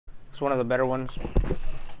It's one of the better ones.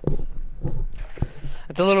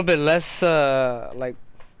 It's a little bit less like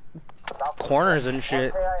corners and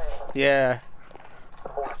shit. Yeah.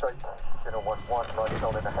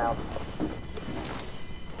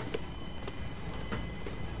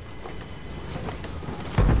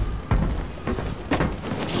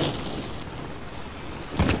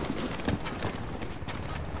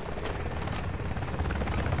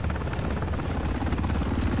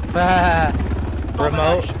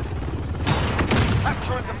 Remote.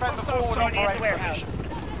 Capture and defend the forward operation.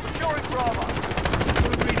 Securing Bravo.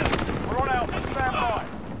 We're on Alpha, stand by.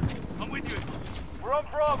 I'm with you. We're on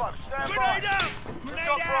Bravo, stand by. Grenade out! We've Grenade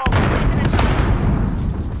got out!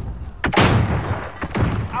 Bravo.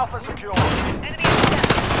 Alpha secure. Enemy on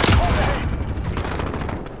Overhead.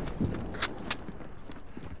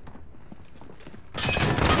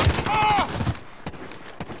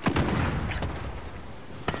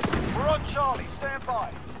 We're on Charlie, stand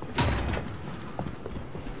by.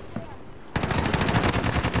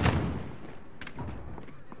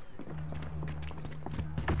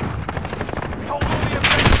 Hold all the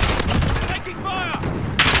objectives. Taking fire!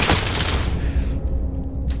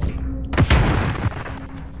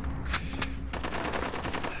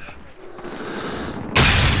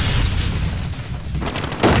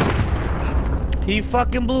 He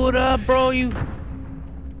fucking blew it up, bro. You.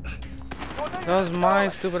 That was my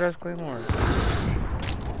stupid ass claymore.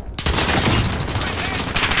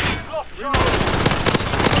 Lost Charlie.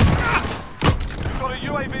 We've got a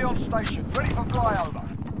UAV on station, ready for flyover.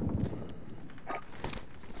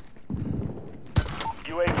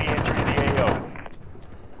 UAV entering the AO.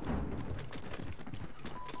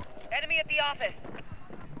 Enemy at the office.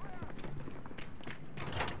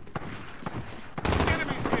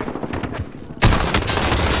 Enemies here.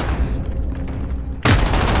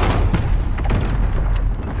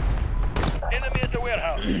 Enemy at the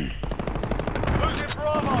warehouse. Losing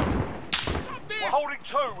Bravo. We're holding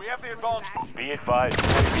two. We have the advantage. Be advised,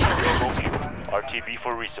 UAV is fuel. RTB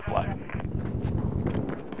for resupply.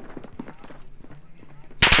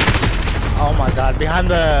 Oh my god, behind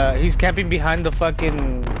the... He's camping behind the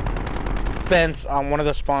fucking fence on one of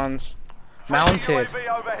the spawns. Mounted. UAV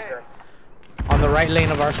overhead. On the right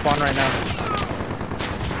lane of our spawn right now.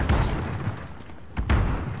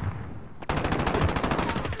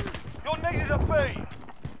 You're needed at B.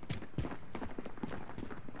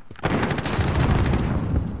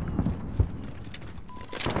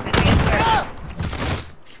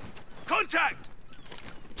 Contact!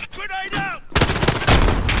 Grenade out!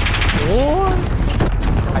 What?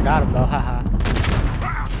 I got him though, haha.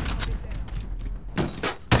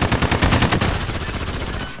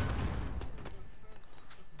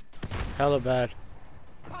 Hella bad.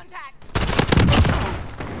 Contact.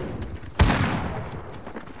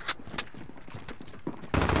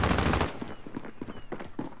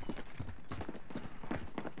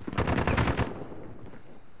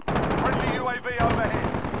 Friendly UAV overhead.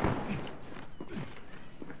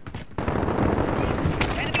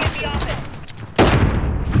 Enemy at the office.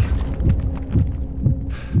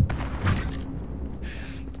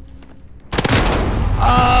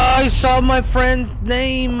 I saw my friend's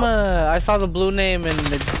name. I saw the blue name and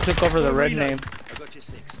it took over the red name. I got you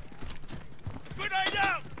 6. Grenade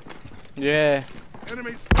out! Yeah.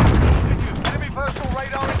 Enemies! Enemy personal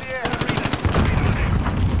radar in the air.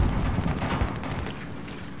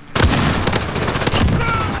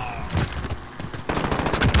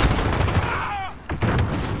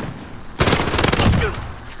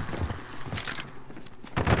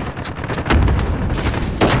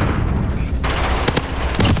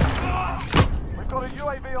 We've got a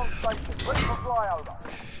UAV on station, ready for flyover.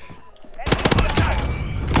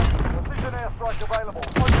 Precision airstrike available.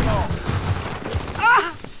 Focus on.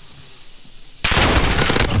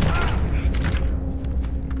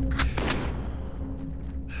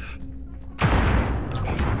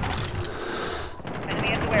 Enemy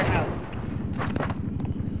at the warehouse.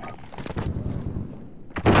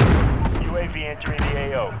 UAV entering the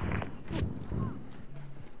AO.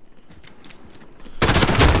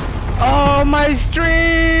 Oh, my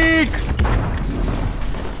streak!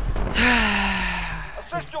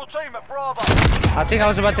 Assist your team at Bravo. I think I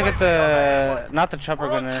was about to get the... Not the chopper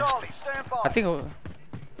We're on gunner. Charlie, stand by. I think...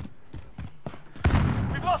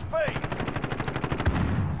 We've lost B.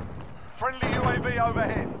 Friendly UAV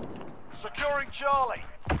overhead. Securing Charlie.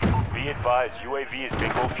 Be advised, UAV is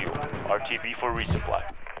bingo fuel. RTB for resupply.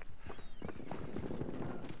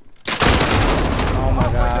 Oh my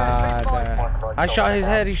god. I shot his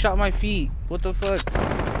head, he shot my feet. What the fuck?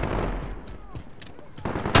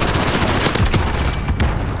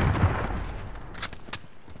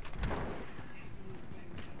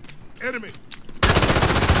 Enemy.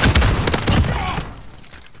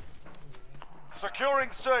 Securing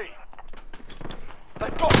C.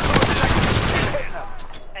 They've got two objectives. Keep hitting them.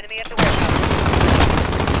 Enemy at the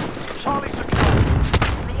warehouse. Charlie secure.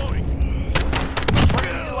 Reloading.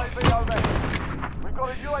 Bringing UAV overhead. We've got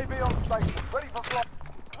a UAV on station. Ready for flight.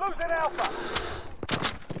 Losing Alpha.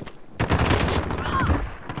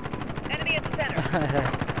 Enemy at the center.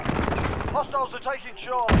 Hostiles are taking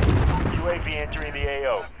Charlie. UAV entering the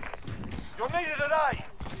AO. You're needed at A.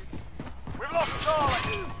 We've lost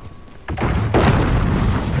Charlie.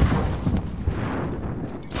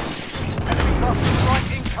 Enemy cluster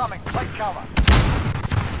strike incoming. Take cover.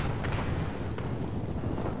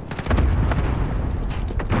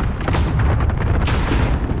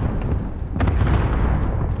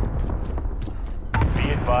 Be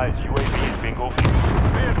advised, UAV is bingo fuel.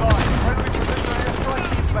 Be advised. Friendly precision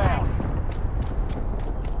airstrike inbound.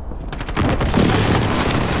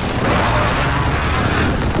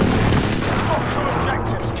 We've got two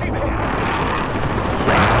objectives. Keep hitting.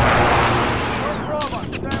 Bravo,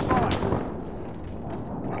 stand by.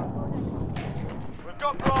 We've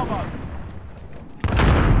got Bravo.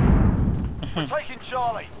 We're taking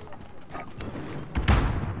Charlie.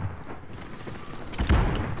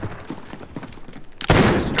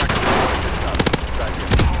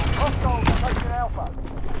 Hostiles are taking Alpha.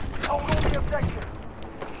 Hold all the objectives.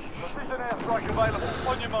 Precision airstrike available.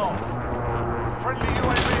 On your mark. Friendly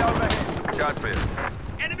UAV overhead. Godspeed.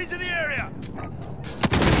 Enemies in the area.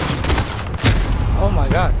 Oh my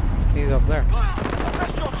god. He's up there.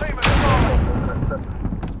 Assist your team at the Charlie.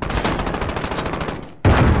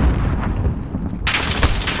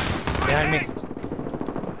 Behind me.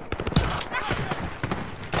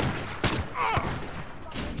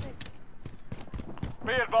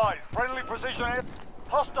 Be advised. Friendly precision air.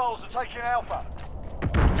 Hostiles are taking Alpha.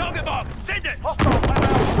 Target bomb. Send it. Hostiles have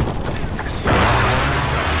Alpha.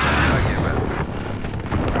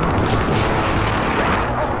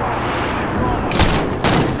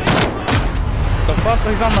 The fuck?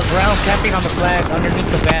 He's on the ground camping on the flag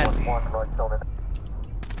underneath the van.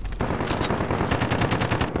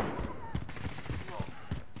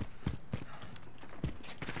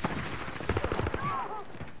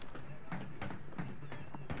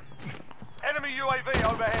 Enemy UAV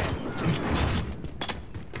overhead.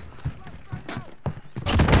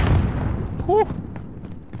 Whew.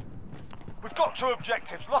 We've got two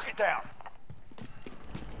objectives. Lock it down.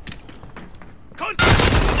 Contact.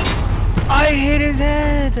 I hit his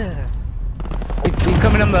head! He's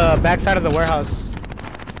coming on the backside of the warehouse.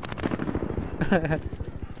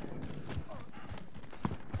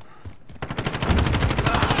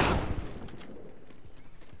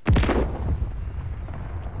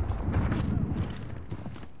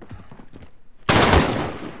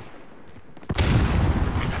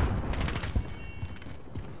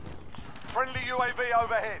 Friendly UAV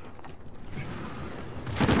overhead.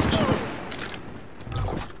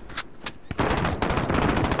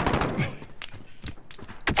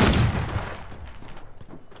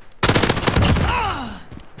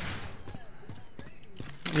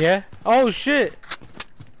 Yeah? Oh shit!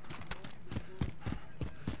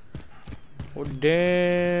 Oh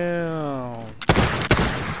damn!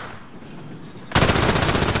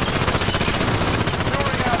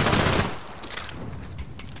 Securing Alpha.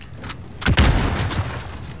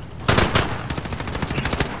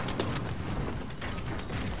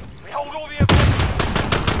 We hold all the objectives.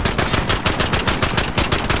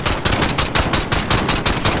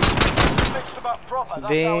 Fixed them up proper.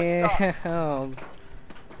 That's how it's done. Damn!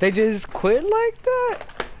 They just quit like that?